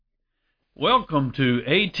Welcome to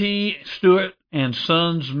A.T. Stewart and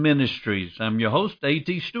Sons Ministries. I'm your host,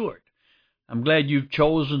 A.T. Stewart. I'm glad you've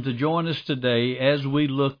chosen to join us today as we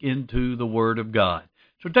look into the Word of God.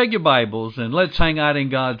 So take your Bibles and let's hang out in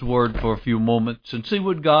God's Word for a few moments and see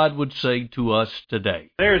what God would say to us today.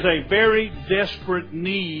 There's a very desperate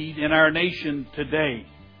need in our nation today.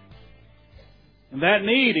 And that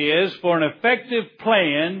need is for an effective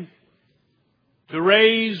plan to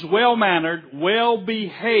raise well-mannered,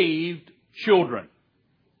 well-behaved children.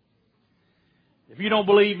 If you don't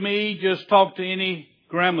believe me, just talk to any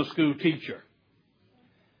grammar school teacher.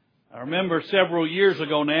 I remember several years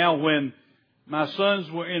ago now when my sons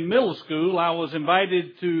were in middle school, I was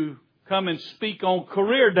invited to come and speak on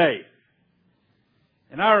Career Day.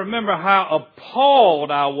 And I remember how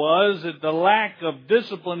appalled I was at the lack of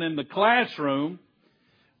discipline in the classroom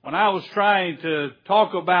when I was trying to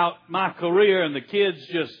talk about my career and the kids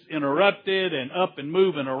just interrupted and up and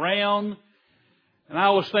moving around. And I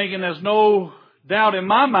was thinking there's no doubt in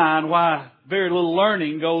my mind why very little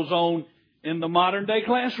learning goes on in the modern day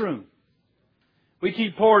classroom. We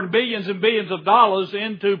keep pouring billions and billions of dollars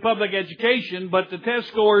into public education, but the test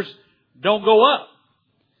scores don't go up.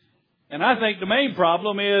 And I think the main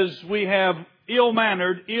problem is we have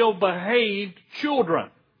ill-mannered, ill-behaved children.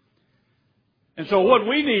 And so what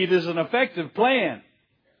we need is an effective plan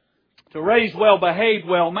to raise well-behaved,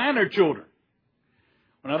 well-mannered children.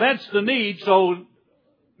 Now that's the need. So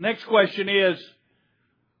next question is,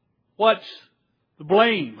 what's the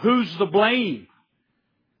blame? Who's the blame?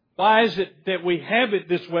 Why is it that we have it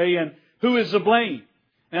this way, and who is the blame?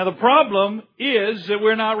 Now the problem is that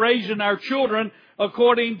we're not raising our children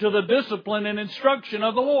according to the discipline and instruction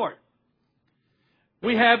of the Lord.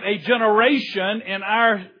 We have a generation in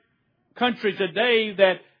our country today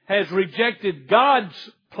that has rejected God's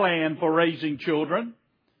plan for raising children,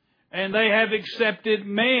 and they have accepted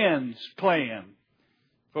man's plan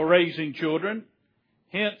for raising children.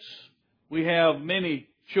 Hence, we have many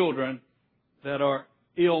children that are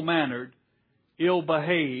ill-mannered,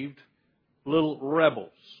 ill-behaved, little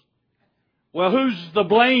rebels. Well, who's the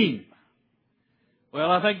blame?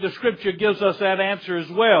 Well, I think the Scripture gives us that answer as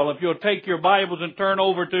well. If you'll take your Bibles and turn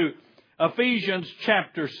over to Ephesians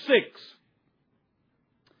chapter 6.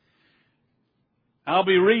 I'll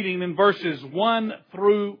be reading in verses 1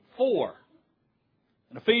 through 4.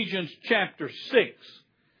 In Ephesians chapter 6.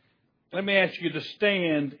 Let me ask you to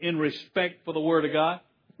stand in respect for the Word of God.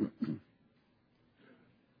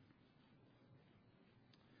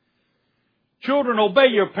 Children, obey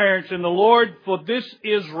your parents in the Lord, for this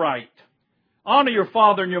is right. Honor your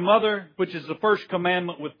father and your mother, which is the first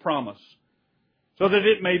commandment with promise, so that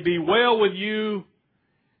it may be well with you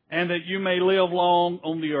and that you may live long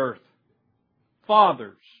on the earth.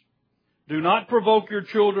 Fathers, do not provoke your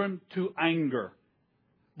children to anger,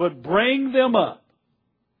 but bring them up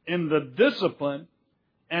in the discipline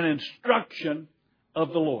and instruction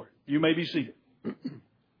of the Lord. You may be seated.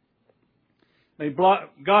 May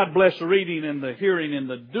God bless the reading and the hearing and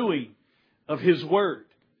the doing of His Word.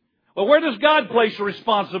 Well, where does God place the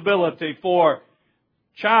responsibility for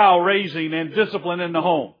child raising and discipline in the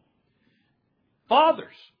home?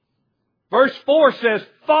 Fathers. Verse 4 says,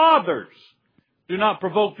 Fathers, do not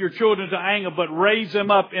provoke your children to anger, but raise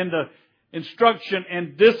them up in the instruction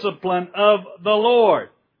and discipline of the Lord.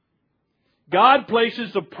 God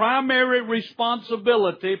places the primary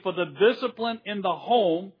responsibility for the discipline in the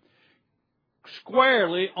home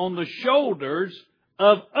squarely on the shoulders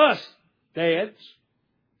of us, dads.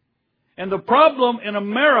 And the problem in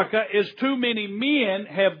America is too many men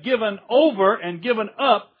have given over and given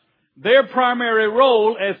up their primary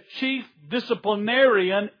role as chief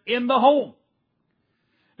disciplinarian in the home.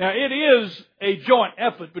 Now, it is a joint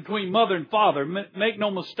effort between mother and father. Make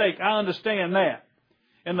no mistake, I understand that.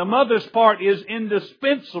 And the mother's part is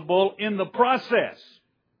indispensable in the process.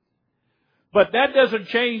 But that doesn't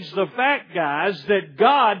change the fact, guys, that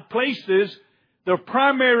God places the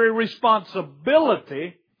primary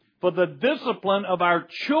responsibility for the discipline of our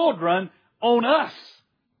children on us,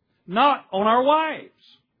 not on our wives.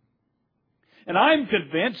 And I'm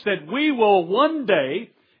convinced that we will one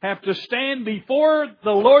day have to stand before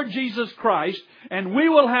the Lord Jesus Christ, and we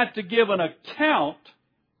will have to give an account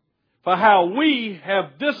for how we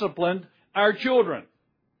have disciplined our children.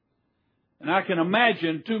 And I can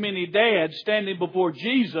imagine too many dads standing before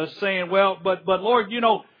Jesus saying, well, but Lord,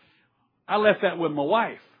 I left that with my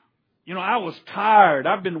wife. I was tired.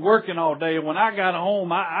 I've been working all day. When I got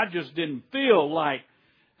home, I just didn't feel like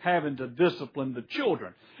having to discipline the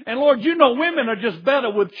children. And Lord, women are just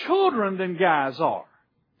better with children than guys are.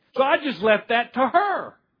 So I just left that to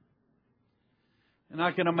her. And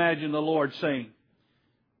I can imagine the Lord saying,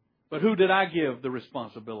 But who did I give the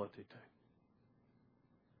responsibility to?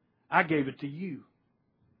 I gave it to you.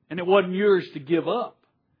 And it wasn't yours to give up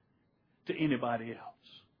to anybody else.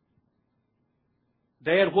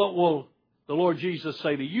 Dad, what will the Lord Jesus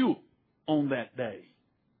say to you on that day?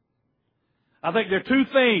 I think there are two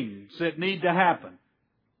things that need to happen.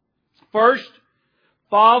 First,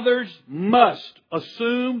 fathers must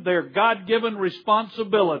assume their God-given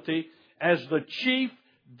responsibility as the chief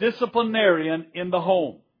disciplinarian in the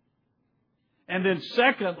home. And then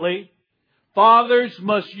secondly, fathers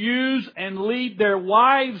must use and lead their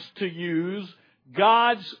wives to use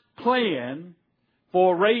God's plan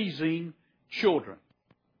for raising children.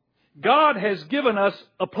 God has given us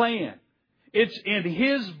a plan. It's in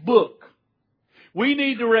His book. We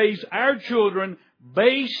need to raise our children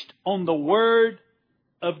based on the Word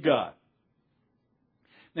of God.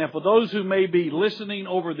 Now, for those who may be listening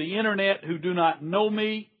over the internet who do not know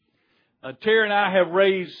me, Terry and I have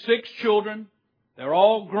raised 6 children. They're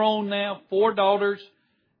all grown now, 4 daughters,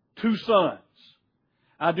 2 sons.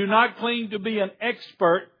 I do not claim to be an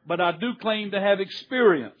expert, but I do claim to have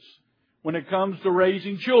experience when it comes to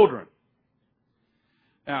raising children.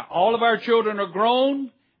 Now, all of our children are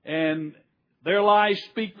grown, and their lives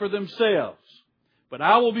speak for themselves. But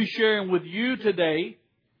I will be sharing with you today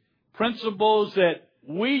principles that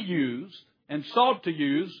we used and sought to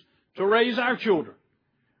use to raise our children.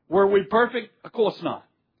 Were we perfect? Of course not.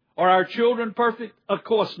 Are our children perfect? Of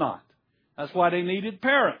course not. That's why they needed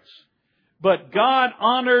parents. But God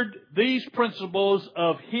honored these principles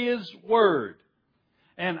of His Word.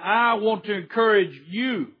 And I want to encourage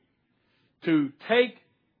you to take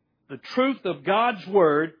the truth of God's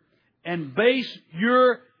Word and base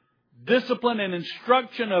your discipline and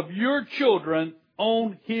instruction of your children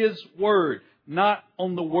on His Word, not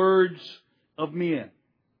on the words of men.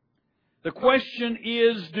 The question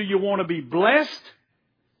is, do you want to be blessed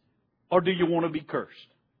or do you want to be cursed?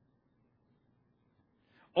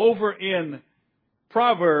 Over in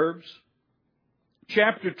Proverbs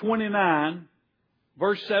chapter 29,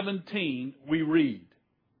 verse 17, we read,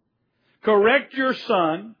 "Correct your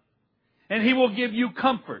son, and he will give you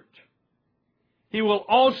comfort. He will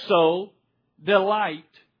also delight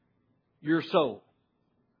your soul."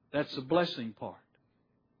 That's the blessing part.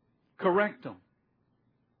 Correct them,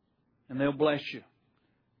 and they'll bless you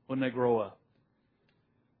when they grow up.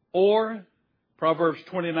 Or Proverbs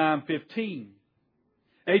 29:15,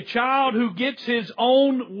 "A child who gets his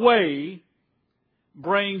own way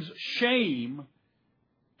brings shame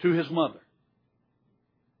to his mother."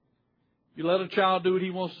 You let a child do what he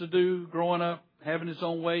wants to do growing up, having his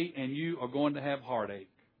own way, and you are going to have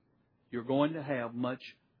heartache. You're going to have much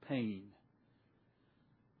pain.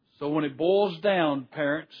 So when it boils down,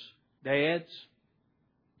 parents, dads,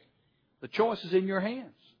 the choice is in your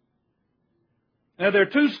hands. Now, there are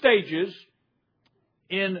 2 stages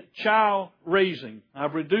in child raising.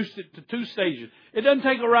 I've reduced it to 2 stages. It doesn't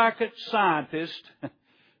take a rocket scientist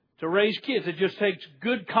to raise kids. It just takes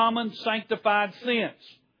good, common, sanctified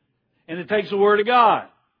sense. And it takes the Word of God.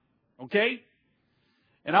 Okay?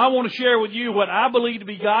 And I want to share with you what I believe to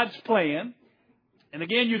be God's plan. And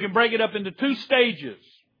again, you can break it up into 2 stages.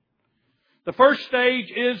 The first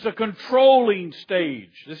stage is the controlling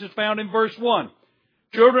stage. This is found in verse 1.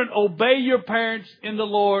 "Children, obey your parents in the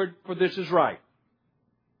Lord, for this is right."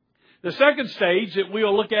 The second stage that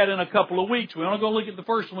we'll look at in a couple of weeks, we're only going to look at the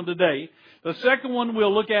first one today. The second one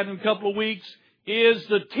we'll look at in a couple of weeks is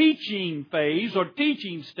the teaching phase or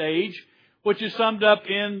teaching stage, which is summed up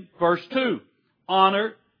in verse 2.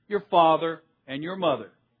 "Honor your father and your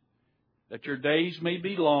mother, that your days may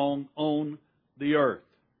be long on the earth."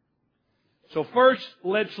 So first,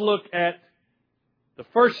 let's look at the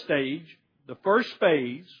first stage, the first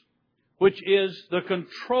phase, which is the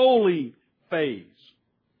controlling phase.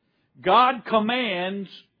 God commands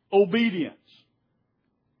obedience.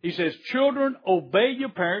 He says, "Children, obey your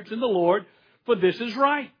parents in the Lord, for this is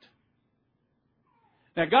right."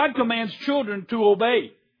 Now, God commands children to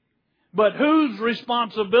obey. But whose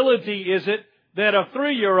responsibility is it that a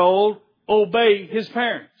 3-year-old obey his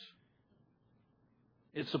parents?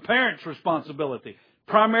 It's the parents' responsibility.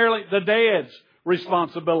 Primarily the dad's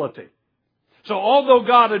responsibility. So although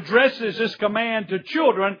God addresses this command to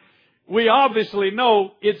children, we obviously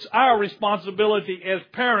know it's our responsibility as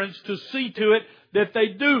parents to see to it that they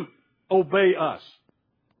do obey us.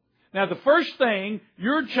 Now, the first thing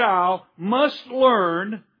your child must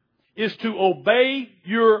learn is to obey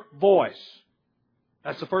your voice.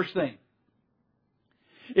 That's the first thing.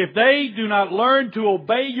 If they do not learn to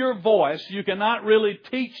obey your voice, you cannot really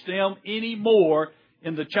teach them any more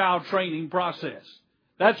in the child training process.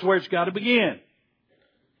 That's where it's got to begin.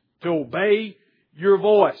 To obey your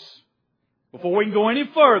voice. Before we can go any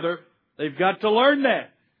further, they've got to learn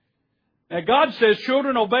that. Now God says,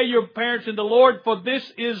 children, obey your parents in the Lord, for this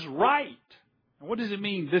is right. Now, what does it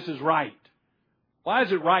mean, this is right? Why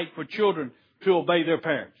is it right for children to obey their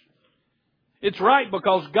parents? It's right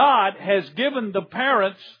because God has given the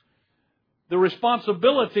parents the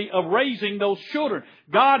responsibility of raising those children.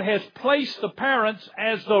 God has placed the parents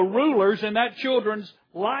as the rulers in that children's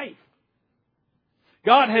life.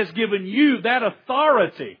 God has given you that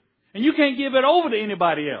authority. And you can't give it over to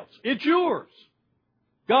anybody else. It's yours.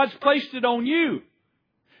 God's placed it on you.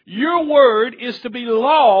 Your word is to be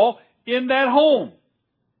law in that home.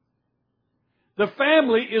 The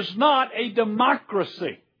family is not a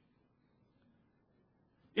democracy.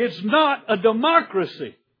 It's not a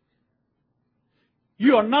democracy.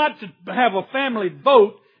 You are not to have a family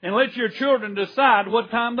vote and let your children decide what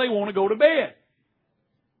time they want to go to bed.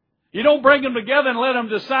 You don't bring them together and let them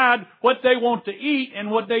decide what they want to eat and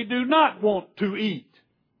what they do not want to eat.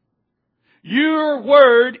 Your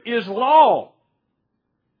word is law.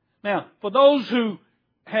 Now, for those who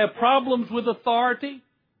have problems with authority,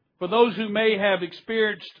 for those who may have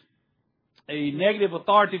experienced a negative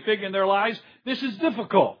authority figure in their lives, this is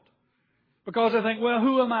difficult. Because they think, well,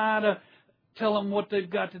 who am I to tell them what they've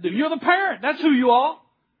got to do? You're the parent. That's who you are.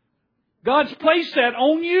 God's placed that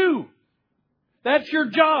on you. That's your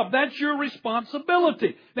job. That's your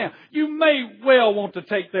responsibility. Now, you may well want to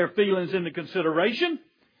take their feelings into consideration,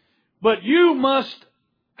 but you must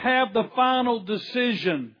have the final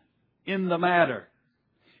decision in the matter.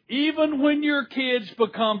 Even when your kids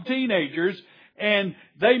become teenagers and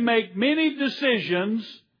they make many decisions,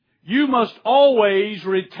 you must always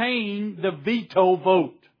retain the veto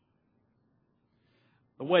vote.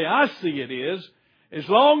 The way I see it is, as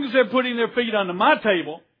long as they're putting their feet under my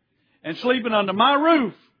table and sleeping under my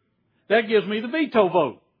roof, that gives me the veto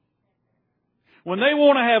vote. When they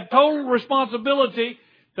want to have total responsibility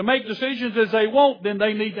to make decisions as they want, then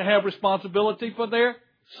they need to have responsibility for their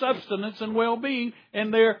subsistence and well-being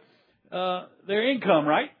and their income,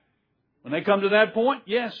 right? When they come to that point,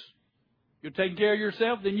 yes, you're taking care of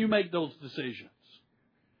yourself, then you make those decisions.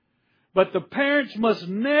 But the parents must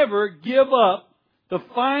never give up the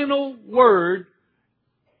final word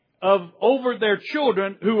over their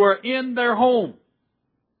children who are in their home.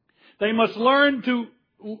 They must learn to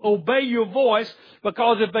obey your voice,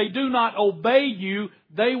 because if they do not obey you,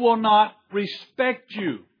 they will not respect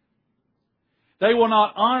you. They will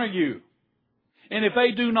not honor you. And if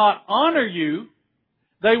they do not honor you,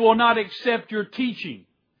 they will not accept your teaching.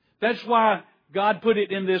 That's why God put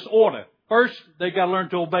it in this order. First, they've got to learn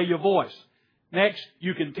to obey your voice. Next,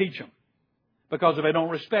 you can teach them. Because if they don't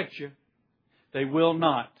respect you, they will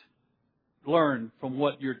not learn from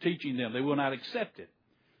what you're teaching them. They will not accept it.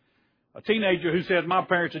 A teenager who says, my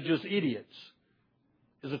parents are just idiots,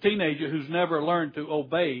 is a teenager who's never learned to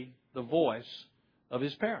obey the voice of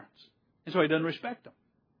his parents. And so he doesn't respect them.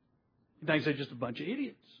 He thinks they're just a bunch of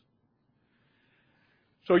idiots.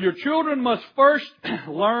 So your children must first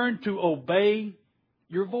learn to obey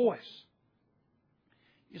your voice.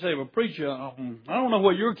 You say, well, preacher, I don't know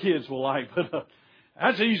what your kids will like, but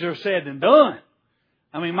that's easier said than done.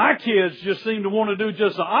 I mean, my kids just seem to want to do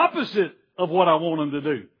just the opposite of what I want them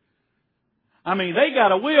to do. I mean, they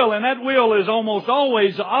got a will, and that will is almost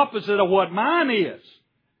always the opposite of what mine is.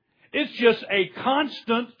 It's just a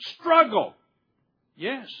constant struggle.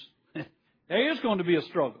 Yes, there is going to be a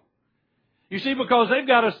struggle. You see, because they've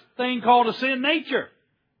got a thing called a sin nature.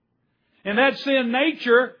 And that sin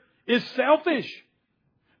nature is selfish.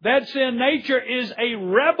 That sin nature is a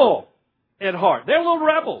rebel at heart. They're little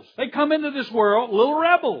rebels. They come into this world little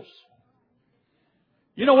rebels.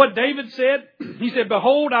 You know what David said? He said,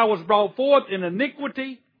 behold, I was brought forth in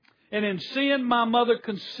iniquity, and in sin my mother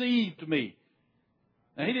conceived me.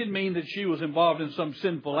 Now, he didn't mean that she was involved in some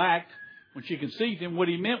sinful act when she conceived him. What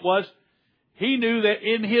he meant was, he knew that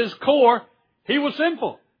in his core, he was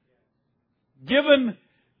sinful. Given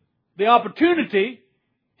the opportunity,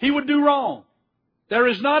 he would do wrong. There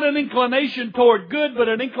is not an inclination toward good, but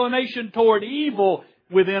an inclination toward evil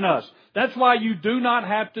within us. That's why you do not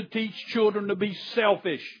have to teach children to be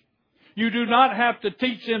selfish. You do not have to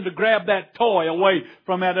teach them to grab that toy away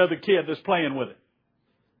from that other kid that's playing with it.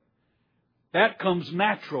 That comes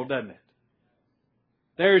natural, doesn't it?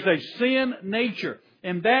 There's a sin nature.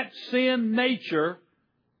 And that sin nature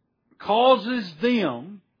causes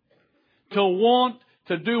them to want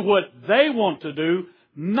to do what they want to do,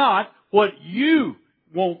 not what you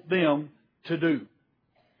want them to do.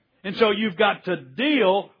 And so you've got to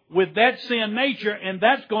deal with that sin nature, and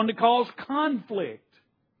that's going to cause conflict.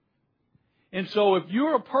 And so if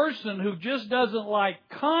you're a person who just doesn't like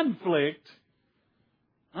conflict,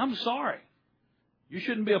 I'm sorry. you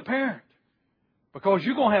shouldn't be a parent because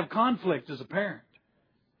you're going to have conflict as a parent.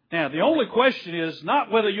 Now, the only question is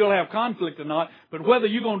not whether you'll have conflict or not, but whether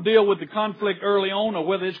you're going to deal with the conflict early on or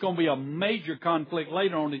whether it's going to be a major conflict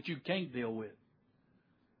later on that you can't deal with.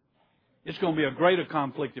 It's going to be a greater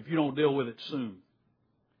conflict if you don't deal with it soon.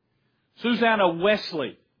 Susanna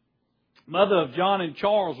Wesley, mother of John and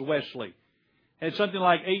Charles Wesley, had something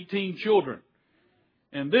like 18 children.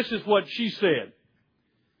 And this is what she said.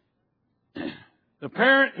 The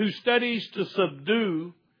parent who studies to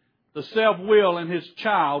subdue the self-will in his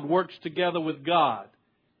child works together with God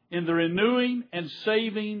in the renewing and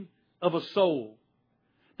saving of a soul.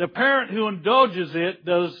 The parent who indulges it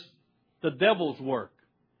does the devil's work,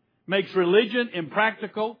 makes religion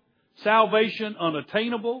impractical, salvation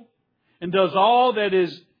unattainable, and does all that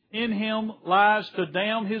is in him lies to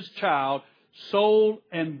damn his child, soul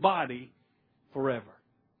and body forever.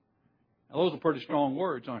 Now, those are pretty strong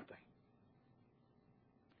words, aren't they?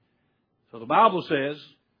 So the Bible says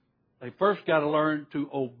they first got to learn to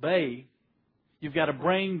obey. You've got to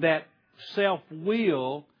bring that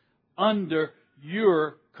self-will under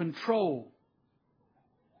your control.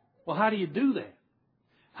 Well, how do you do that?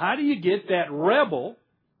 How do you get that rebel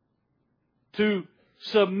to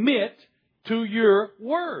submit to your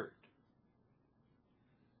word?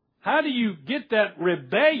 How do you get that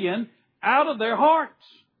rebellion out of their hearts?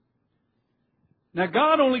 Now,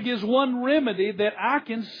 God only gives one remedy that I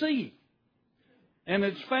can see. And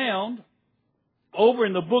it's found over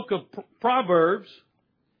in the book of Proverbs,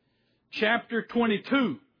 chapter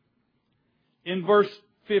 22, in verse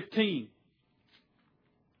 15.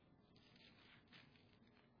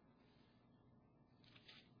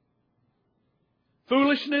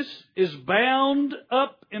 Foolishness is bound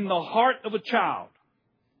up in the heart of a child,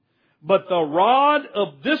 but the rod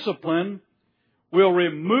of discipline will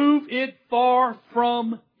remove it far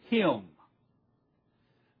from him.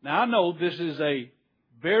 Now, I know this is a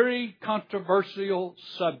very controversial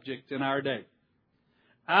subject in our day.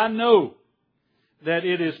 I know that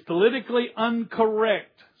it is politically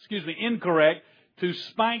incorrect to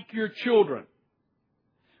spank your children.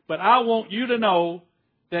 But I want you to know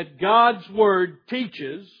that God's Word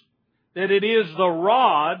teaches that it is the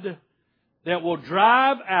rod that will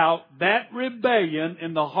drive out that rebellion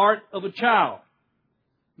in the heart of a child.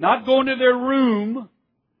 Not going to their room,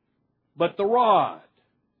 but the rod.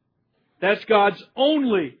 That's God's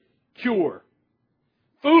only cure.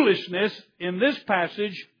 Foolishness in this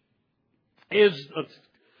passage is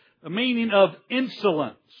the meaning of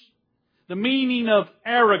insolence, the meaning of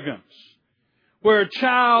arrogance, where a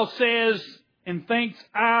child says and thinks,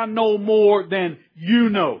 I know more than you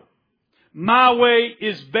know. My way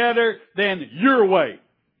is better than your way.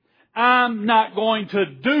 I'm not going to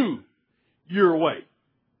do your way.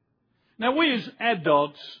 Now, we as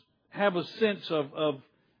adults have a sense of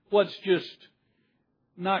what's just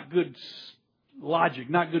not good logic,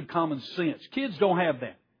 not good common sense. Kids don't have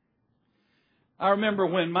that. I remember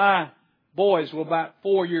when my boys were about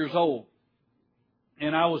 4 years old,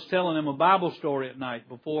 and I was telling them a Bible story at night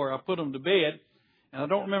before I put them to bed, and I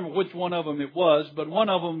don't remember which one of them it was, but one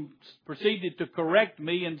of them proceeded to correct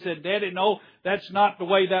me and said, Daddy, no, that's not the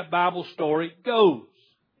way that Bible story goes.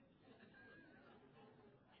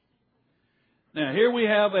 Now, here we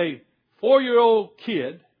have a 4-year-old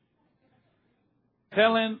kid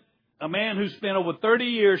telling a man who spent over 30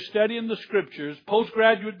 years studying the Scriptures,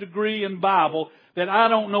 postgraduate degree in Bible, that I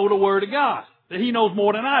don't know the Word of God, that he knows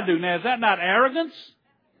more than I do. Now, is that not arrogance?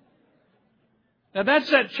 Now, that's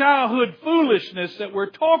that childhood foolishness that we're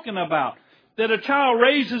talking about, that a child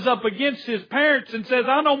raises up against his parents and says,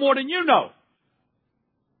 I know more than you know.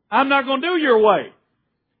 I'm not going to do your way.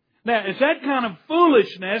 Now, it's that kind of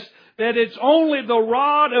foolishness that it's only the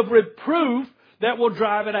rod of reproof that will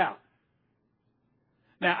drive it out.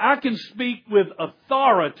 Now, I can speak with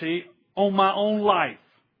authority on my own life.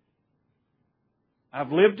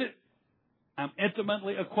 I've lived it. I'm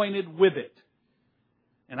intimately acquainted with it.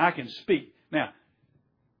 And I can speak. Now,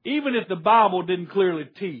 even if the Bible didn't clearly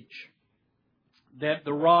teach that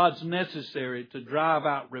the rod's necessary to drive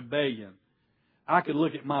out rebellion, I could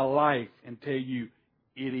look at my life and tell you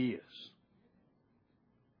it is.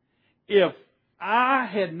 If I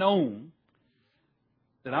had known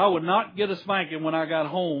that I would not get a spanking when I got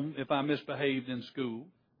home if I misbehaved in school,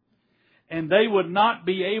 and they would not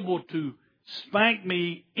be able to spank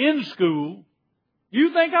me in school,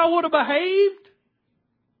 you think I would have behaved?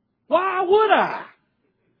 Why would I?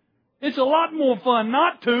 It's a lot more fun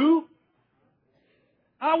not to.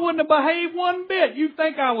 I wouldn't have behaved one bit. You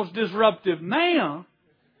think I was disruptive now?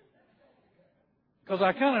 because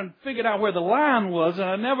I kind of figured out where the line was, and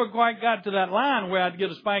I never quite got to that line where I'd get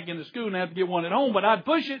a spanking in school and have to get one at home, but I'd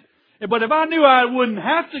push it. But if I knew I wouldn't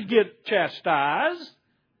have to get chastised,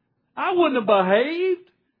 I wouldn't have behaved.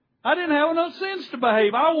 I didn't have enough sense to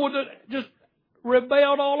behave. I would have just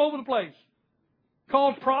rebelled all over the place.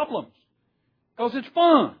 Caused problems. Because it's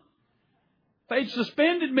fun. If they'd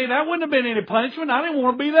suspended me, that wouldn't have been any punishment. I didn't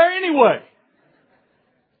want to be there anyway.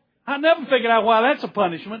 I never figured out why that's a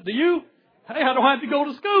punishment. Do you? Hey, I don't have to go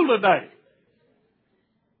to school today.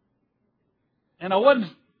 And I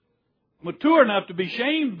wasn't mature enough to be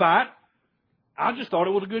shamed by it. I just thought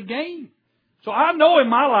it was a good game. So I know in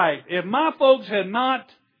my life, if my folks had not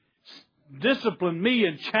disciplined me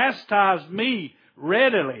and chastised me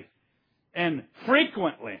readily and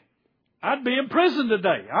frequently, I'd be in prison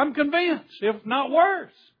today. I'm convinced, if not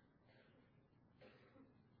worse.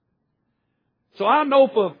 So I know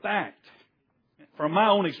for a fact, from my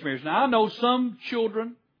own experience, now I know some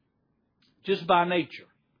children, just by nature,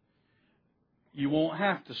 you won't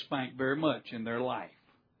have to spank very much in their life.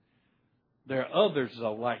 There are others,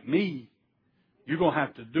 though, like me, you're going to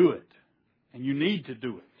have to do it. And you need to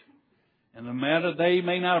do it. And no matter, they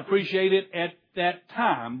may not appreciate it at that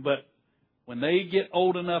time, but when they get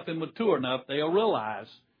old enough and mature enough, they'll realize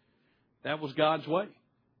that was God's way.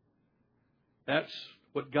 That's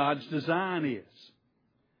what God's design is.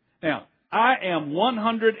 Now, I am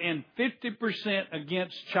 150%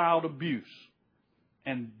 against child abuse.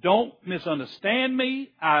 And don't misunderstand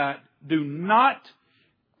me. I do not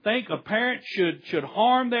think a parent should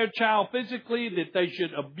harm their child physically, that they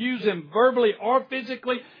should abuse him verbally or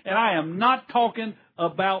physically, and I am not talking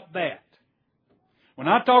about that. When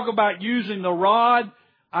I talk about using the rod,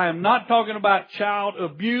 I am not talking about child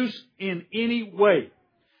abuse in any way.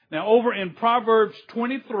 Now, over in Proverbs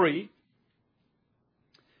 23,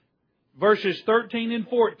 verses 13 and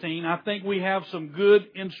 14, I think we have some good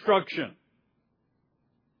instruction.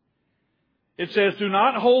 It says, do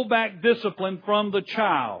not hold back discipline from the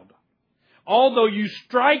child. Although you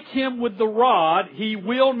strike him with the rod, he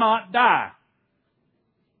will not die.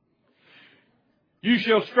 You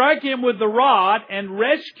shall strike him with the rod and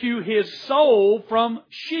rescue his soul from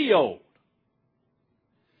Sheol.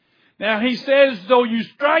 Now he says, though you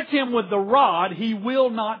strike him with the rod, he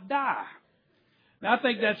will not die. Now I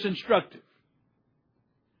think that's instructive.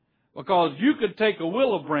 Because you could take a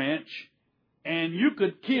willow branch and you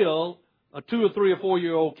could kill a 2 or 3 or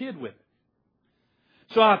 4-year-old kid with it.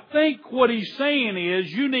 So I think what he's saying is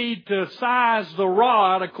you need to size the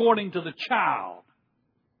rod according to the child.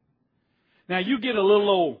 Now you get a little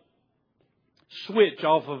old switch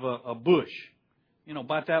off of a bush,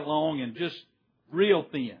 about that long and just real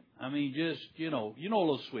thin. I mean, just, a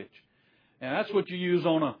little switch. And that's what you use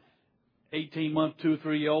on a 18-month, 2 or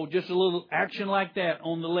 3-year-old. Just a little action like that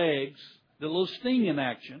on the legs, the little stinging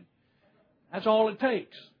action. That's all it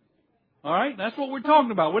takes. All right? That's what we're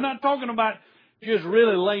talking about. We're not talking about just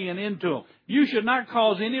really laying into them. You should not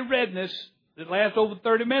cause any redness that lasts over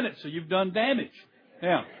 30 minutes, so you've done damage.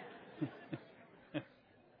 Yeah.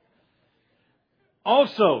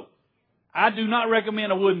 Also, I do not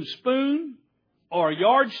recommend a wooden spoon or a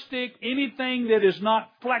yardstick, anything that is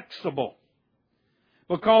not flexible.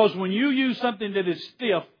 Because when you use something that is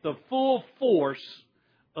stiff, the full force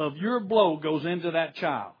of your blow goes into that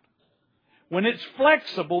child. When it's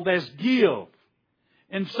flexible, there's give.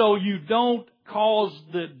 And so you don't cause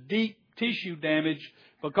the deep tissue damage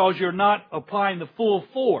because you're not applying the full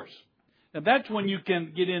force. Now that's when you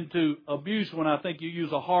can get into abuse, when I think you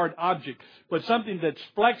use a hard object. But something that's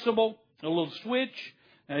flexible, a little switch.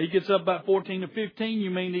 Now he gets up about 14 to 15, you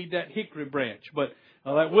may need that hickory branch, but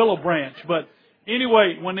that willow branch. But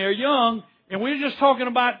anyway, when they're young, and we're just talking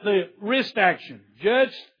about the wrist action,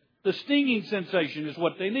 just the stinging sensation is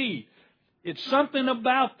what they need. It's something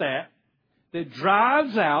about that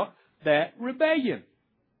drives out that rebellion.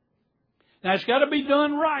 Now, it's got to be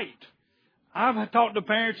done right. I've talked to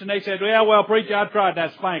parents and they said, well, preacher, I tried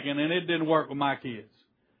that spanking and it didn't work with my kids.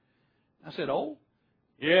 I said, oh,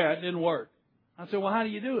 yeah, it didn't work. I said, well, how do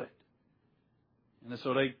you do it? And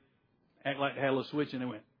so they act like they had a little switch and they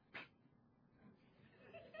went.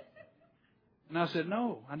 And I said,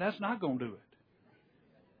 no, that's not going to do it.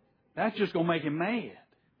 That's just going to make him mad.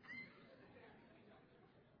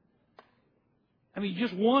 I mean,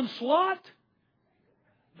 just one slot?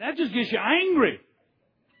 That just gets you angry.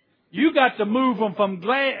 You got to move them from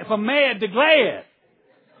mad to glad.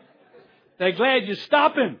 They're glad you're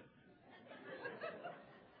stopping.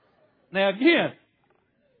 Now again,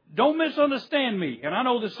 don't misunderstand me. And I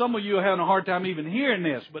know that some of you are having a hard time even hearing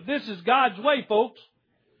this, but this is God's way, folks.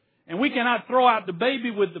 And we cannot throw out the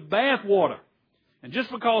baby with the bathwater. And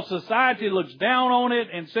just because society looks down on it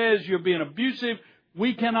and says you're being abusive,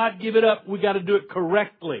 we cannot give it up. We got to do it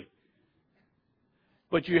correctly.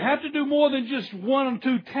 But you have to do more than just one or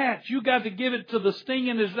two tats. You got to give it to the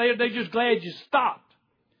stinging as they're just glad you stopped.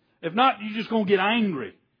 If not, you're just going to get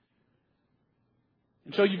angry.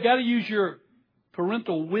 And so you've got to use your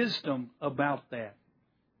parental wisdom about that.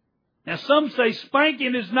 Now some say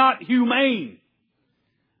spanking is not humane.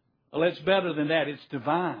 Well, it's better than that. It's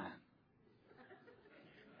divine.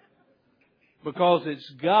 Because it's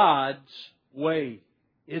God's way.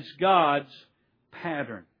 It's God's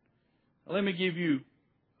pattern. Now, let me give you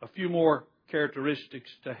a few more characteristics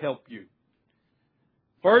to help you.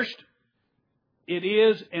 First, it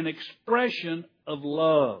is an expression of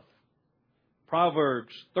love.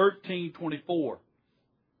 Proverbs 13:24.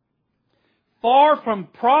 Far from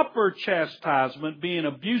proper chastisement being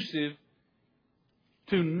abusive,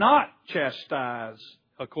 to not chastise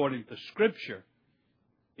according to Scripture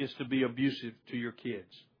is to be abusive to your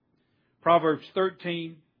kids. Proverbs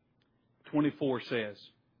 13:24 says,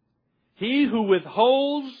 He who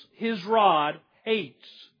withholds his rod hates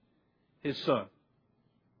his son.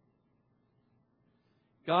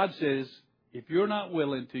 God says, if you're not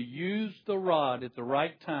willing to use the rod at the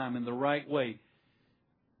right time in the right way,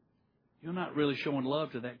 you're not really showing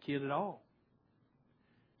love to that kid at all.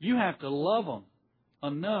 You have to love them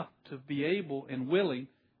enough to be able and willing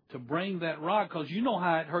to bring that rod, because you know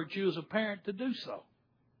how it hurts you as a parent to do so.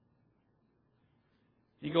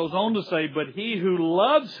 He goes on to say, but he who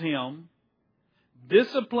loves him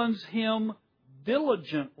disciplines him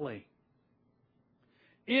diligently.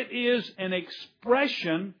 It is an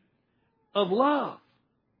expression of love.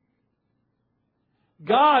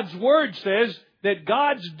 God's Word says that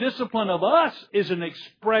God's discipline of us is an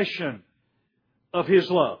expression of His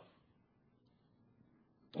love.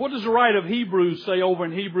 What does the writer of Hebrews say over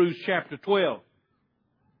in Hebrews chapter 12?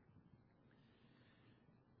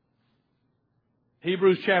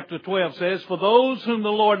 Hebrews chapter 12 says, For those whom the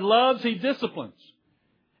Lord loves, He disciplines,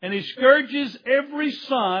 and He scourges every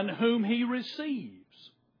son whom He receives.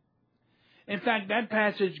 In fact, that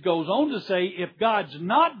passage goes on to say, if God's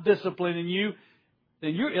not disciplining you,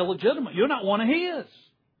 then you're illegitimate. You're not one of His.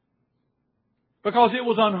 Because it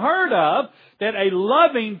was unheard of that a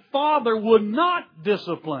loving father would not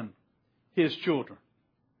discipline his children.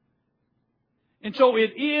 And so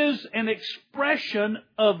it is an expression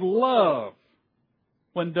of love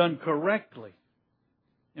when done correctly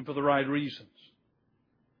and for the right reasons.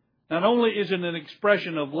 Not only is it an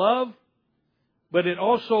expression of love, but it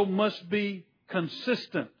also must be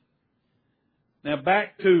consistent. Now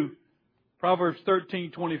back to Proverbs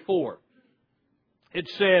 13:24. It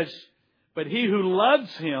says, but he who loves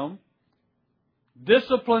him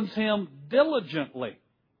disciplines him diligently.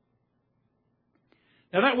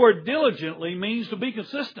 Now that word diligently means to be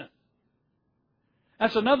consistent.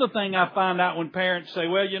 That's another thing I find out when parents say,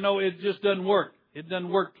 well, you know, it just doesn't work. It doesn't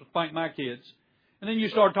work to spank my kids. And then you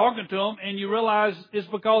start talking to them and you realize it's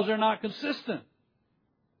because they're not consistent.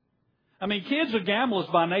 I mean, kids are gamblers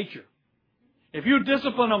by nature. If you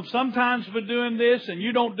discipline them sometimes for doing this and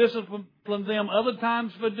you don't discipline them other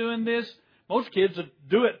times for doing this, most kids will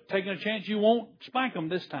do it taking a chance you won't spank them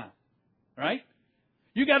this time. Right?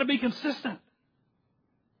 You got to be consistent.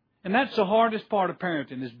 And that's the hardest part of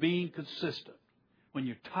parenting, is being consistent. When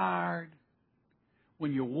you're tired,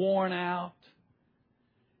 when you're worn out,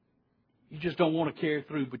 you just don't want to carry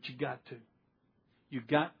through, but you got to. You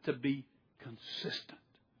got to be consistent.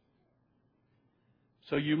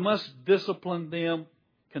 So you must discipline them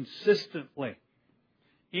consistently.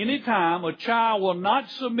 Anytime a child will not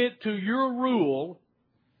submit to your rule,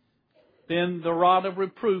 then the rod of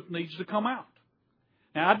reproof needs to come out.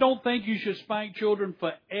 Now, I don't think you should spank children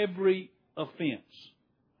for every offense.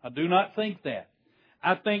 I do not think that.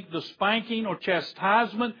 I think the spanking or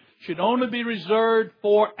chastisement should only be reserved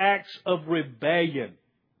for acts of rebellion.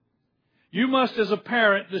 You must, as a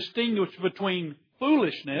parent, distinguish between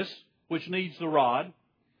foolishness, which needs the rod,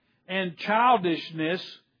 and childishness,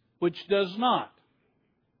 which does not.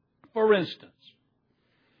 For instance,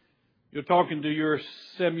 you're talking to your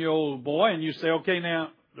 7-year-old boy and you say, okay,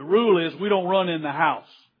 now, the rule is we don't run in the house.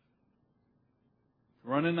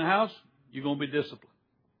 Run in the house, you're going to be disciplined.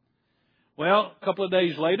 Well, a couple of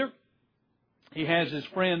days later, he has his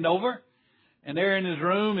friend over, and they're in his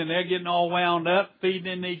room, and they're getting all wound up, feeding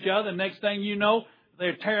into each other. Next thing you know,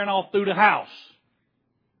 they're tearing off through the house.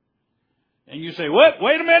 And you say, what?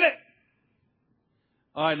 Wait a minute.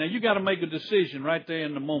 All right, now you got to make a decision right there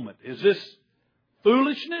in the moment. Is this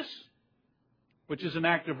foolishness, which is an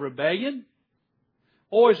act of rebellion?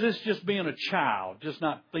 Or is this just being a child, just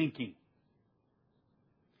not thinking?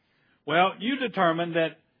 Well, you determined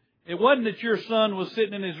that it wasn't that your son was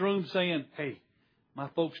sitting in his room saying, hey, my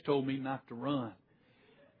folks told me not to run.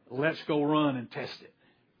 Let's go run and test it.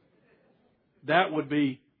 That would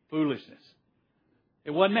be foolishness.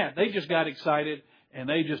 It wasn't that. They just got excited and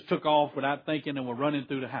they just took off without thinking and were running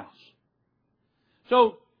through the house.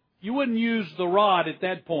 So you wouldn't use the rod at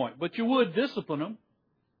that point, but you would discipline him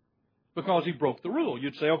because he broke the rule.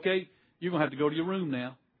 You'd say, okay, you're going to have to go to your room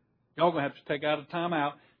now. Y'all going to have to take out a time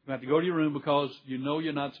out. You have to go to your room because you know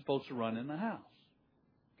you're not supposed to run in the house.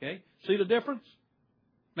 Okay? See the difference?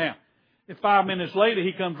 Now, if 5 minutes later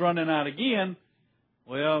he comes running out again,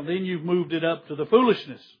 well, then you've moved it up to the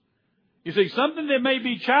foolishness. You see, something that may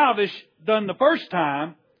be childish done the first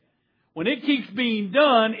time, when it keeps being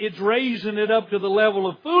done, it's raising it up to the level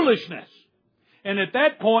of foolishness. And at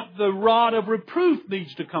that point, the rod of reproof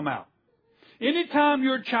needs to come out. Anytime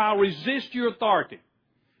your child resists your authority,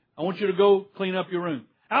 I want you to go clean up your room.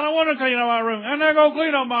 I don't want to clean up my room. I'm not going to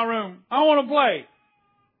clean up my room. I want to play.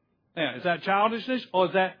 Now, is that childishness or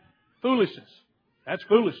is that foolishness? That's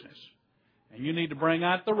foolishness. And you need to bring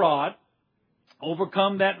out the rod,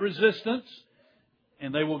 overcome that resistance,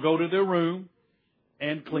 and they will go to their room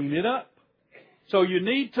and clean it up. So you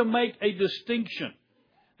need to make a distinction.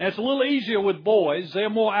 Now, it's a little easier with boys. They're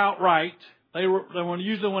more outright.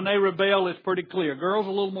 Usually when they rebel, it's pretty clear. Girls are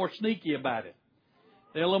a little more sneaky about it.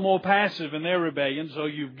 They're a little more passive in their rebellion, so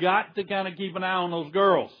you've got to kind of keep an eye on those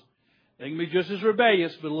girls. They can be just as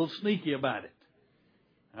rebellious, but a little sneaky about it.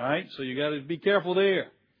 All right? So you got to be careful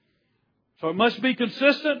there. So it must be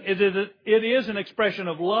consistent. It is an expression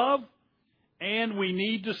of love, and we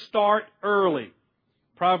need to start early.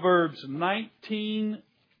 Proverbs 19:18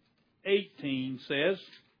 says,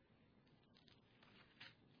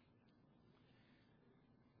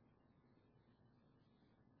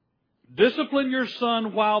 discipline your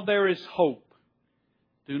son while there is hope.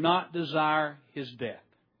 Do not desire his death.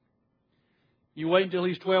 You wait until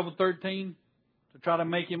he's 12 or 13 to try to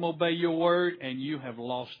make him obey your word, and you have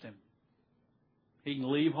lost him. He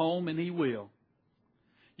can leave home, and he will.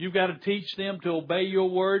 You've got to teach them to obey your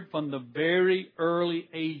word from the very early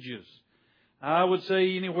ages. I would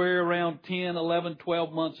say anywhere around 10, 11,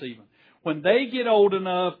 12 months even. When they get old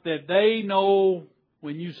enough that they know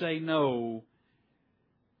when you say no,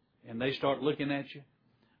 and they start looking at you.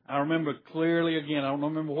 I remember clearly again, I don't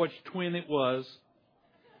remember which twin it was,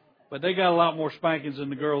 but they got a lot more spankings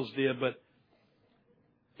than the girls did, but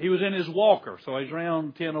he was in his walker, so he's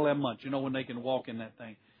around 10, 11 months, you know, when they can walk in that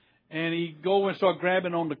thing. And he'd go and start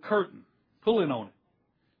grabbing on the curtain, pulling on it.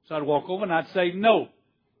 So I'd walk over and I'd say no,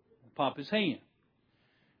 pop his hand.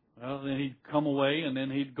 Well, then he'd come away and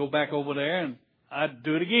then he'd go back over there and I'd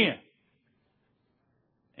do it again.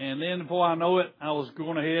 And then before I know it, I was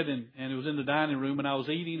going ahead and it was in the dining room and I was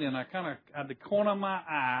eating and I kind of, at the corner of my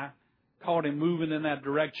eye, caught him moving in that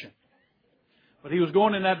direction. But he was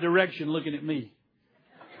going in that direction looking at me.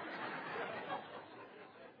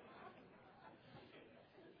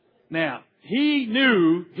 Now, he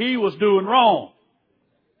knew he was doing wrong.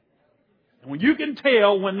 And when you can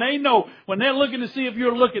tell, when they know, when they're looking to see if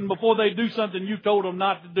you're looking before they do something you told them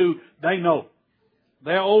not to do, they know.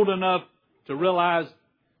 They're old enough to realize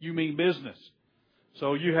you mean business.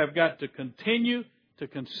 So you have got to continue to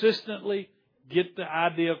consistently get the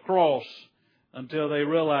idea across until they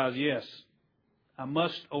realize, yes, I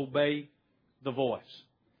must obey the voice.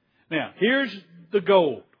 Now, here's the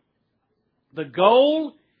goal. The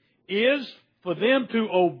goal is for them to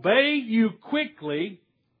obey you quickly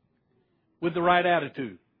with the right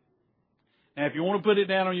attitude. Now, if you want to put it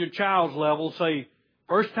down on your child's level, say,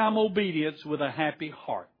 first time obedience with a happy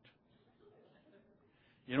heart.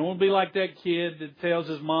 You don't want to be like that kid that tells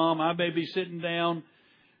his mom, I may be sitting down,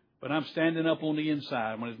 but I'm standing up on the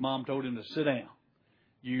inside, when his mom told him to sit down.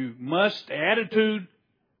 You must, attitude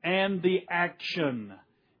and the action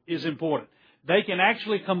is important. They can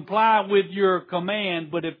actually comply with your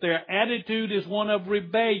command, but if their attitude is one of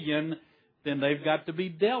rebellion, then they've got to be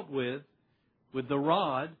dealt with the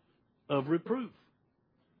rod of reproof.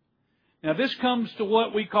 Now, this comes to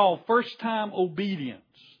what we call first-time obedience.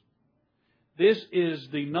 This is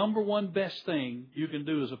the number one best thing you can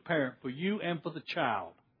do as a parent for you and for the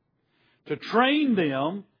child. To train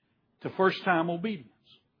them to first-time obedience.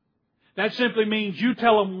 That simply means you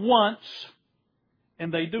tell them once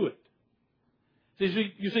and they do it.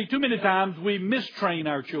 You see, too many times we mistrain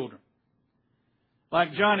our children.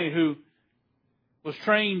 Like Johnny, who was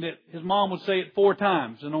trained that his mom would say it 4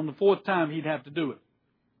 times, and on the 4th time he'd have to do it.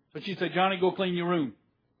 But she'd say, Johnny, go clean your room.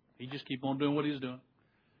 He'd just keep on doing what he was doing.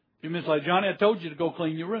 A few minutes later, Johnny, I told you to go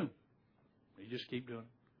clean your room. He'd just keep doing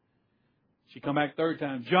it. She'd come back 3rd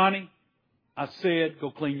time, Johnny, I said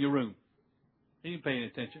go clean your room. He didn't pay any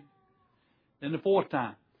attention. Then the fourth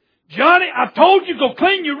time, Johnny, I told you go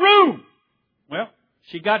clean your room. Well,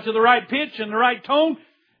 she got to the right pitch and the right tone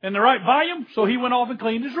and the right volume, so he went off and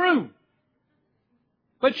cleaned his room.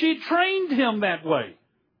 But she trained him that way.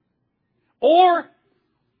 Or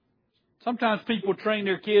sometimes people train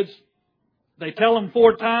their kids. They tell them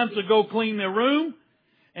 4 times to go clean their room.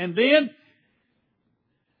 And then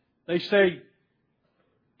they say,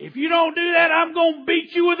 if you don't do that, I'm going to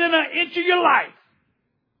beat you within an inch of your life.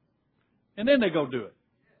 And then they go do it.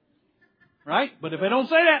 Right? But if they don't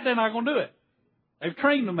say that, they're not going to do it. They've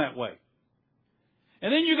trained them that way.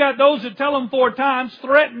 And then you got those that tell them 4 times,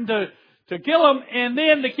 threaten to kill them, and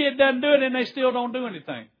then the kid doesn't do it and they still don't do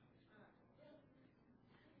anything.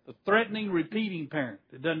 The threatening, repeating parent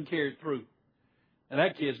that doesn't carry it through. And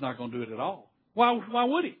that kid's not going to do it at all. Why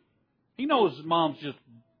would he? He knows his mom's just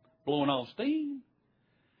blowing off steam.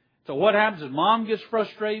 So what happens is mom gets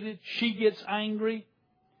frustrated, she gets angry,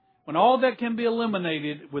 when all that can be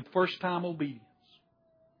eliminated with first-time obedience.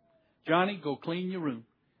 Johnny, go clean your room.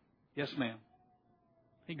 Yes, ma'am.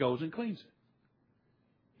 He goes and cleans it.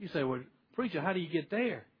 You say, well, preacher, how do you get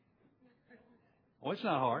there? Oh, it's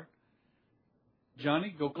not hard.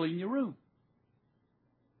 Johnny, go clean your room.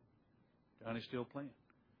 Johnny's still playing.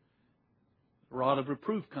 The rod of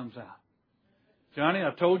reproof comes out. Johnny,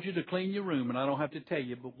 I told you to clean your room, and I don't have to tell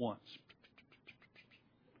you but once.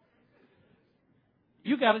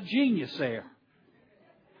 You got a genius there.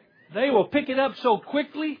 They will pick it up so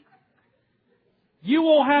quickly. You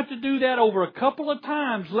won't have to do that over a couple of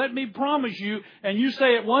times, let me promise you. And you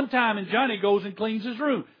say it one time, and Johnny goes and cleans his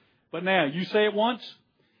room. But now, you say it once,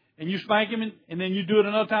 and you spank him, and then you do it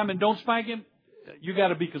another time and don't spank him. You got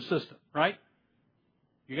to be consistent, right?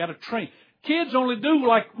 You got to train. Kids only do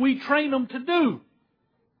like we train them to do.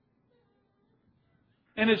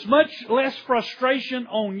 And it's much less frustration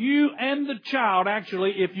on you and the child,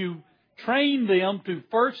 actually, if you train them to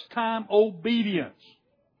first-time obedience.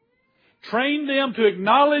 Train them to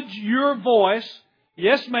acknowledge your voice,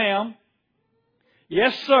 yes, ma'am,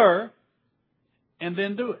 yes, sir, and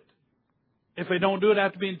then do it. If they don't do it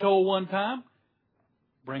after being told one time,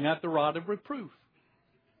 bring out the rod of reproof.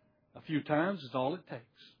 A few times is all it takes.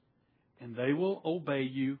 And they will obey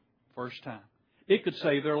you first time. It could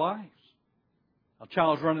save their lives. A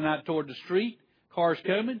child's running out toward the street, car's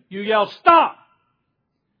coming, you yell, stop!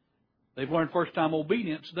 They've learned first time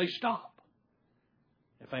obedience, they stop.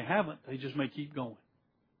 If they haven't, they just may keep going.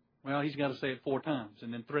 Well, he's got to say it 4 times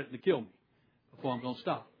and then threaten to kill me before I'm going to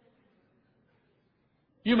stop.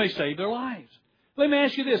 You may save their lives. Let me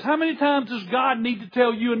ask you this. How many times does God need to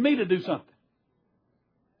tell you and me to do something?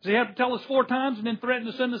 Does He have to tell us 4 times and then threaten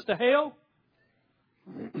to send us to hell?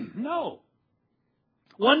 No.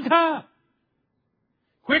 1 time.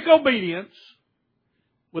 Quick obedience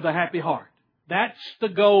with a happy heart. That's the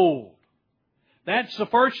goal. That's the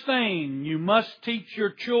first thing you must teach your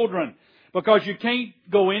children, because you can't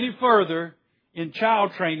go any further in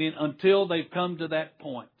child training until they've come to that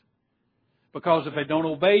point. Because if they don't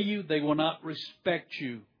obey you, they will not respect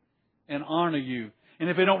you and honor you. And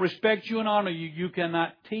if they don't respect you and honor you, you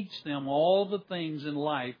cannot teach them all the things in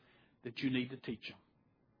life that you need to teach them.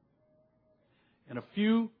 In a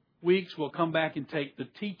few weeks, we'll come back and take the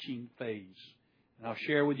teaching phase. And I'll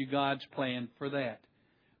share with you God's plan for that.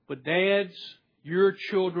 But dads, your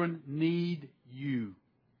children need you.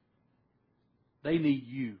 They need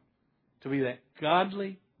you to be that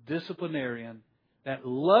godly disciplinarian, that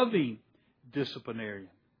loving disciplinarian.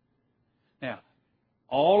 Now,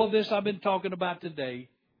 all of this I've been talking about today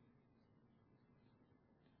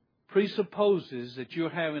presupposes that you're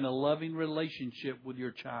having a loving relationship with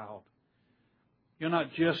your child. You're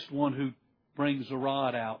not just one who brings the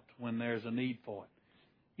rod out when there's a need for it.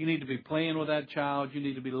 You need to be playing with that child. You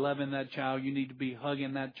need to be loving that child. You need to be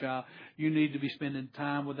hugging that child. You need to be spending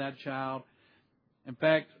time with that child. In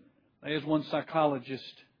fact, there's one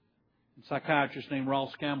psychologist and psychiatrist named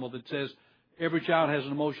Ross Campbell that says every child has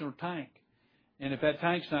an emotional tank. And if that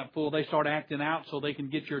tank's not full, they start acting out so they can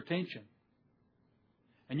get your attention.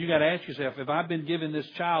 And you got to ask yourself, if I've been giving this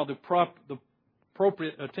child the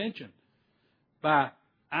appropriate attention by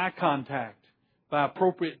eye contact, by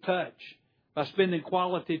appropriate touch, by spending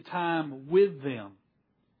quality time with them.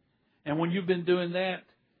 And when you've been doing that,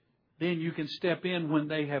 then you can step in when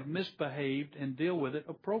they have misbehaved and deal with it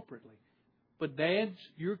appropriately. But dads,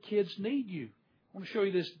 your kids need you. I want to show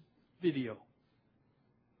you this video.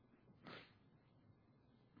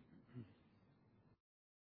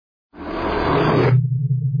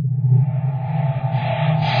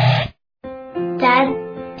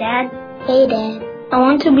 Dad. Hey, Dad. I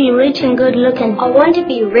want to be rich and good looking. I want to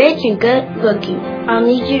be rich and good looking. I'll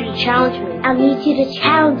need you to challenge me. I'll need you to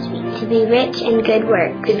challenge me to be rich in good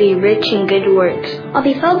works. To be rich in good works. I'll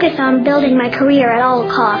be focused on building my career at all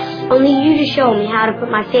costs. I'll need you to show me how to put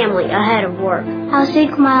my family ahead of work. I'll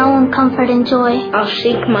seek my own comfort and joy. I'll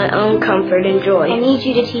seek my own comfort and joy. I need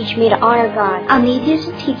you to teach me to honor God. I'll need you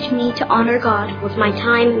to teach me to honor God with my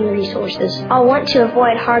time and resources. I'll want to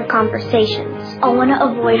avoid hard conversations. I'll want to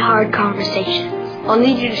avoid hard conversations. I'll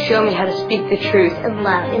need you to show me how to speak the truth in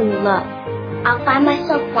love. In love. I'll find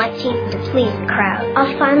myself wanting to please the crowd.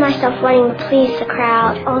 I'll find myself wanting to please the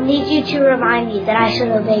crowd. I'll need you to remind me that I should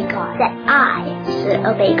obey God. That I should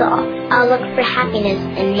obey God. I'll look for happiness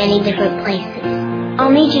in many different places.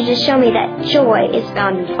 I'll need you to show me that joy is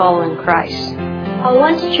found in following Christ. I'll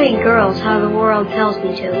want to treat girls how the world tells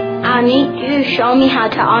me to. I'll need you to show me how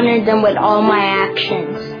to honor them with all my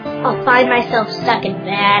actions. I'll find myself stuck in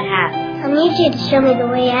bad habits. I'll need you to show me the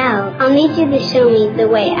way out. I'll need you to show me the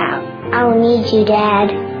way out. I'll need you,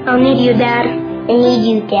 Dad. I'll need you, Dad. I need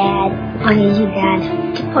you, Dad. I need you,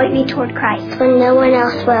 Dad. To point me toward Christ when no one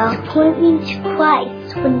else will. To point me to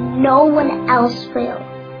Christ when no one else will.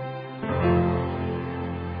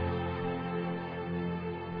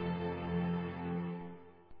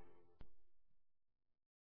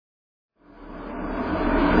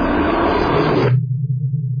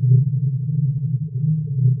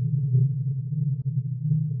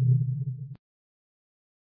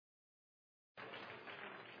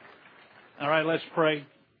 All right, let's pray.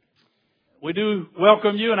 We do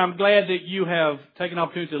welcome you, and I'm glad that you have taken the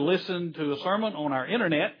opportunity to listen to a sermon on our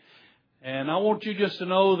internet. And I want you just to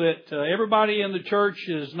know that everybody in the church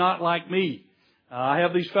is not like me. I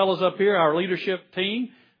have these fellows up here, our leadership team.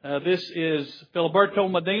 This is Filiberto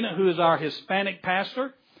Medina, who is our Hispanic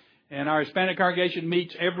pastor. And our Hispanic congregation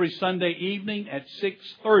meets every Sunday evening at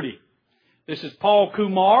 6:30. This is Paul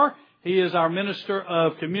Kumar. He is our Minister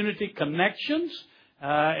of Community Connections.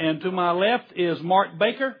 And to my left is Mark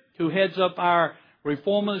Baker, who heads up our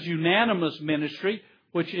Reformers Unanimous Ministry,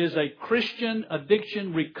 which is a Christian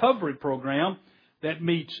addiction recovery program that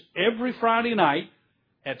meets every Friday night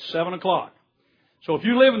at 7 o'clock. So if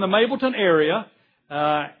you live in the Mableton area,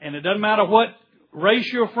 and it doesn't matter what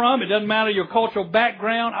race you're from, it doesn't matter your cultural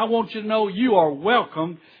background, I want you to know you are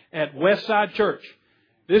welcome at Westside Church.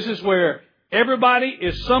 This is where everybody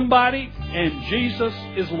is somebody and Jesus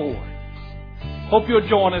is Lord. Hope you'll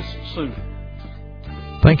join us soon.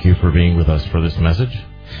 Thank you for being with us for this message.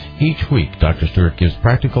 Each week, Dr. Stewart gives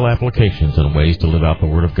practical applications and ways to live out the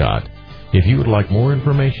Word of God. If you would like more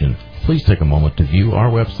information, please take a moment to view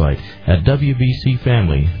our website at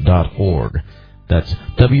wbcfamily.org. That's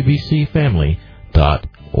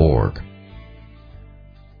wbcfamily.org.